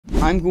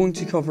I'm going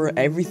to cover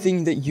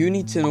everything that you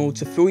need to know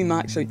to fully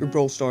max out your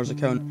Brawl Stars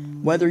account,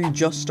 whether you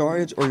just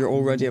started or you're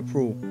already a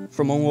pro,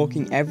 from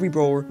unlocking every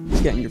brawler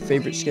to getting your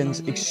favourite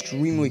skins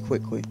extremely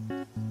quickly.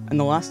 And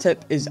the last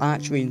tip is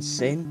actually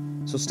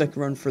insane, so stick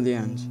around for the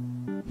end.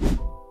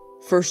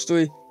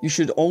 Firstly, you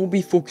should all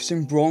be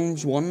focusing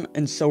Bronze 1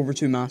 and Silver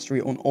 2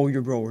 mastery on all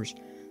your brawlers.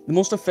 The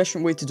most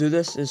efficient way to do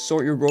this is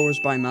sort your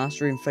brawlers by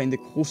mastery and find the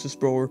closest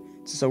brawler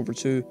to Silver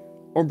 2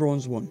 or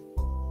Bronze 1.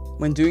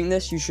 When doing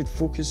this, you should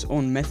focus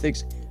on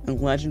mythics and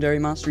legendary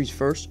masteries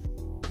first,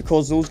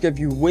 because those give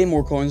you way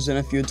more coins than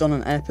if you had done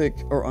an epic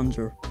or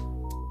under.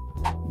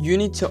 You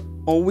need to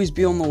always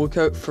be on the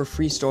lookout for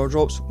free star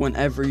drops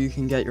whenever you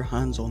can get your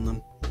hands on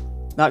them.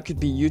 That could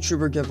be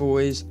YouTuber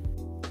giveaways,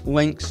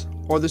 links,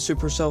 or the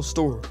Supercell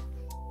store,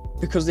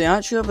 because they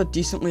actually have a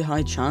decently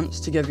high chance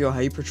to give you a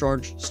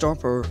hypercharge, star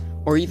power,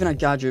 or even a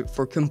gadget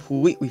for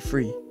completely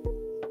free.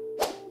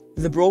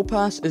 The Brawl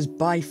Pass is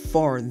by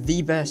far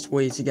the best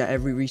way to get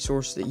every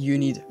resource that you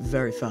need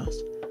very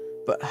fast.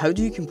 But how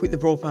do you complete the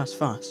Brawl Pass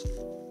fast?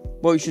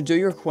 Well, you should do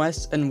your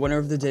quests and winner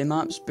of the day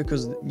maps,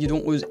 because you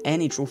don't lose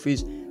any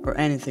trophies or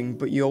anything,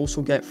 but you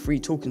also get free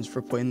tokens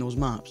for playing those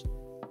maps.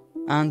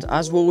 And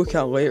as we'll look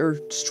at later,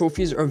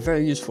 trophies are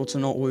very useful to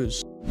not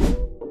lose.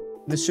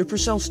 The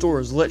Supercell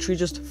store is literally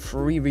just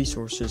free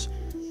resources.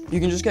 You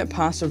can just get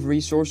passive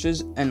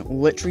resources, and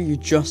literally you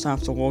just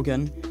have to log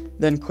in,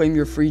 then claim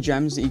your free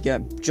gems that you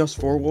get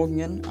just for logging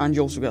in, and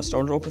you also get a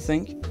star drop, I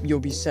think. You'll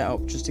be set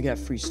up just to get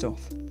free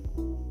stuff.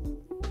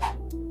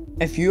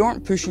 If you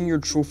aren't pushing your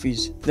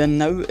trophies, then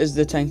now is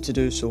the time to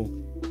do so.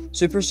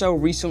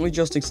 Supercell recently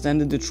just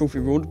extended the trophy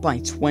road by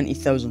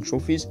 20,000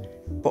 trophies,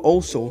 but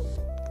also,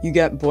 you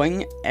get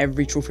bling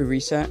every trophy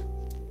reset,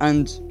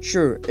 and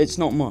sure, it's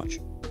not much,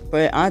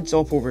 but it adds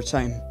up over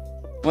time.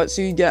 Let's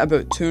say you get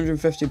about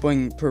 250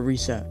 bling per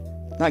reset.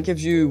 That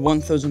gives you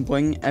 1000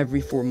 bling every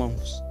 4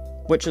 months,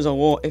 which is a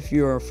lot if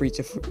you are a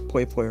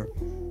free-to-play player.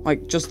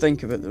 Like, just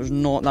think of it, there's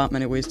not that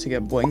many ways to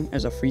get bling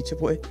as a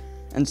free-to-play,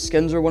 and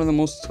skins are one of the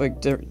most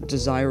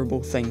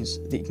desirable things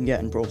that you can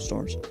get in Brawl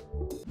Stars.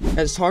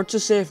 It's hard to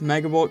say if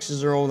mega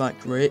boxes are all that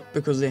great,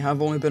 because they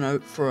have only been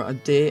out for a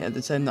day at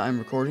the time that I'm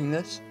recording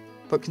this,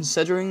 but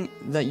considering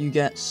that you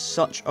get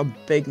such a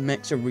big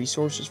mix of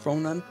resources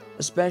from them,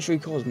 especially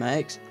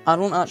cosmetics, I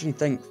don't actually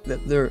think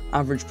that their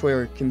average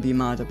player can be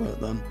mad about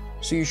them.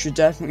 So you should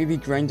definitely be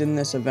grinding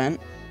this event,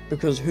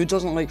 because who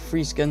doesn't like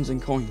free skins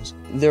and coins?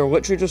 They're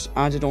literally just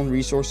added on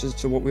resources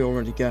to what we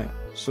already get,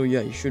 so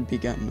yeah, you should be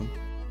getting them.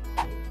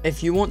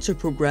 If you want to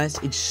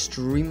progress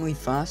extremely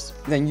fast,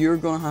 then you're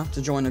gonna have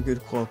to join a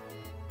good club.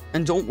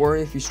 And don't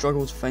worry if you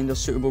struggle to find a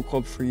suitable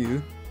club for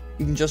you,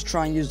 you can just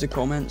try and use the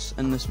comments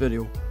in this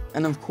video.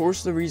 And of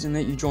course the reason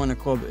that you join a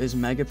club is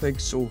Megapig,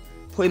 so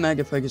play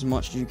Megapig as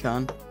much as you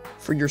can,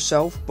 for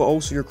yourself but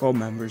also your club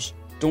members.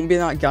 Don't be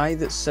that guy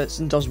that sits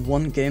and does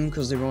one game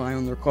because they rely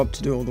on their club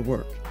to do all the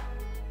work.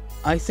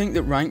 I think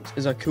that Ranked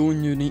is a cool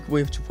and unique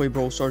way to play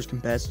Brawl Stars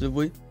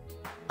competitively,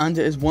 and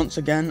it is once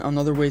again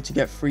another way to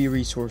get free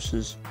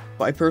resources,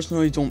 but I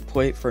personally don't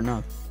play it for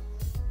now.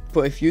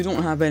 But if you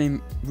don't have any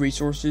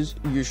resources,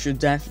 you should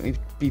definitely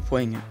be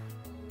playing it,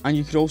 and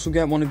you could also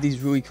get one of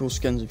these really cool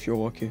skins if you're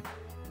lucky.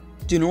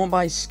 Do not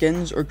buy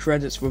skins or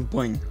credits with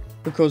bling,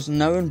 because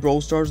now in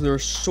Brawl Stars there are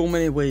so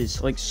many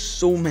ways, like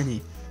so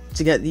many,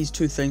 to get these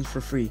two things for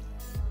free.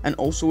 And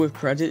also with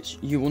credits,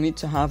 you will need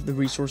to have the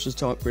resources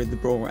to upgrade the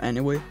brawler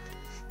anyway,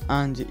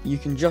 and you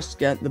can just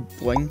get the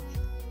bling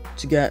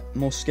to get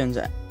most skins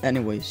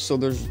anyway, so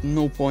there's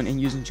no point in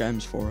using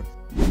gems for it.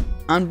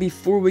 And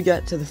before we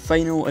get to the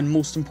final and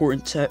most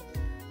important tip,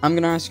 I'm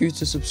going to ask you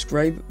to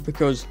subscribe,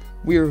 because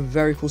we are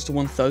very close to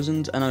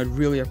 1000 and I'd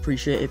really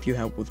appreciate if you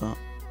help with that.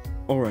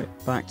 Alright,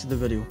 back to the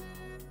video.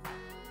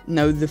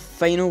 Now the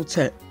final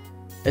tip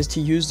is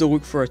to use the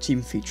look for a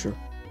team feature.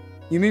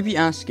 You may be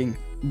asking,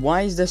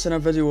 why is this in a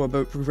video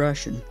about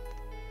progression?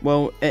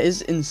 Well, it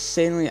is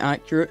insanely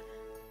accurate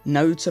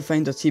now to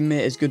find a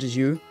teammate as good as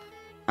you,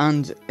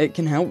 and it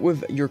can help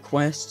with your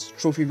quests,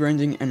 trophy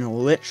grinding, and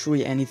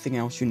literally anything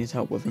else you need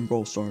help with in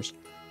Brawl Stars.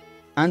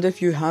 And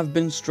if you have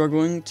been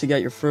struggling to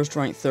get your first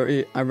rank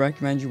 30, I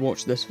recommend you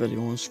watch this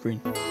video on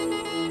screen.